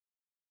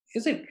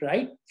is it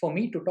right for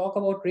me to talk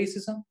about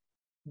racism?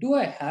 Do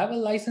I have a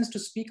license to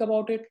speak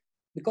about it?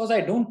 Because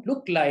I don't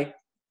look like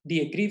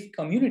the aggrieved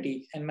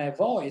community and my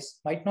voice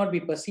might not be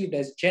perceived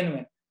as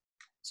genuine.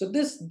 So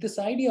this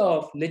idea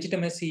of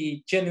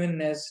legitimacy,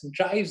 genuineness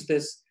drives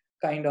this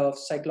kind of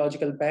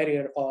psychological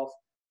barrier of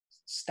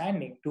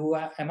standing.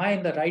 Am I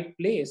in the right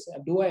place?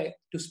 Do I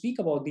to speak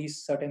about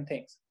these certain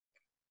things?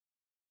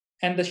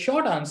 And the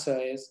short answer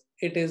is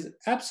it is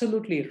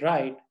absolutely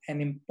right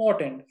and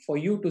important for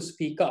you to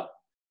speak up.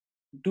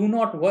 Do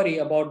not worry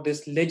about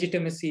this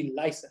legitimacy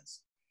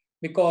license.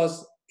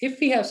 Because if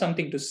we have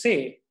something to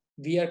say,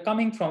 we are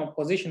coming from a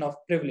position of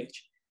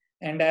privilege.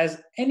 And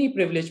as any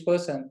privileged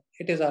person,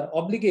 it is our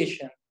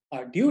obligation,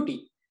 our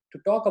duty to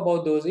talk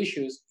about those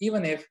issues,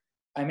 even if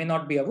I may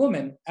not be a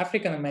woman,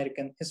 African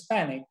American,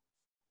 Hispanic,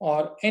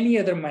 or any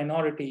other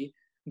minority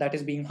that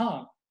is being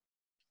harmed.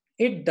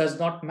 It does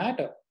not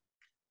matter.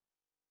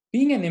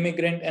 Being an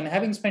immigrant and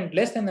having spent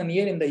less than a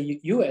year in the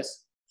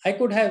US, I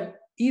could have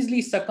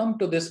easily succumbed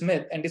to this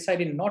myth and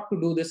decided not to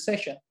do this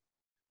session,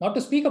 not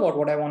to speak about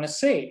what I want to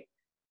say.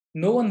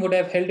 No one would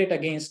have held it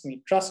against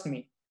me, trust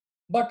me.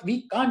 But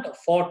we can't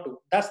afford to.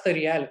 That's the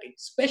reality,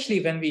 especially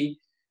when we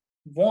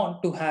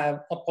want to have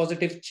a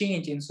positive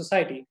change in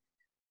society,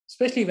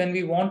 especially when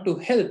we want to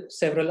help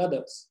several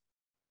others.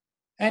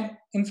 And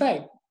in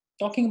fact,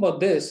 talking about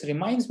this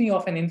reminds me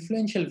of an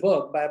influential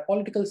work by a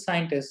political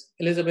scientist,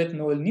 Elizabeth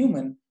Noel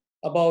Newman,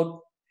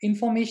 about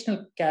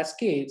informational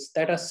cascades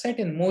that are set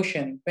in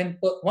motion when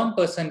one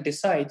person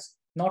decides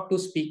not to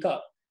speak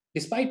up,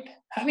 despite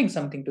having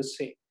something to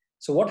say.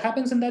 So, what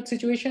happens in that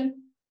situation?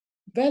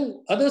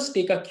 Well, others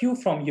take a cue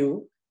from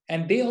you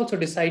and they also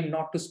decide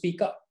not to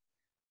speak up.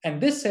 And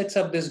this sets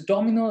up this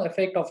domino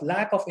effect of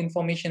lack of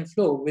information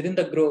flow within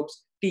the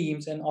groups,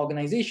 teams, and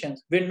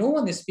organizations where no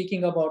one is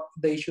speaking about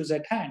the issues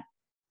at hand.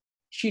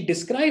 She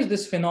describes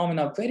this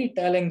phenomena very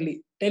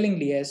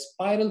tellingly as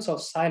spirals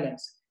of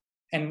silence.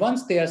 And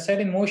once they are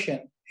set in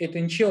motion, it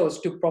ensures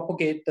to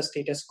propagate the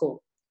status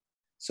quo.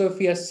 So if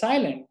we are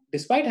silent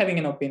despite having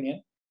an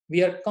opinion,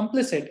 we are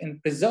complicit in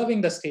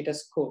preserving the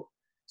status quo.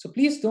 So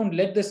please don't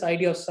let this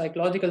idea of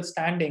psychological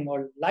standing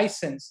or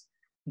license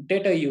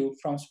deter you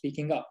from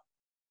speaking up.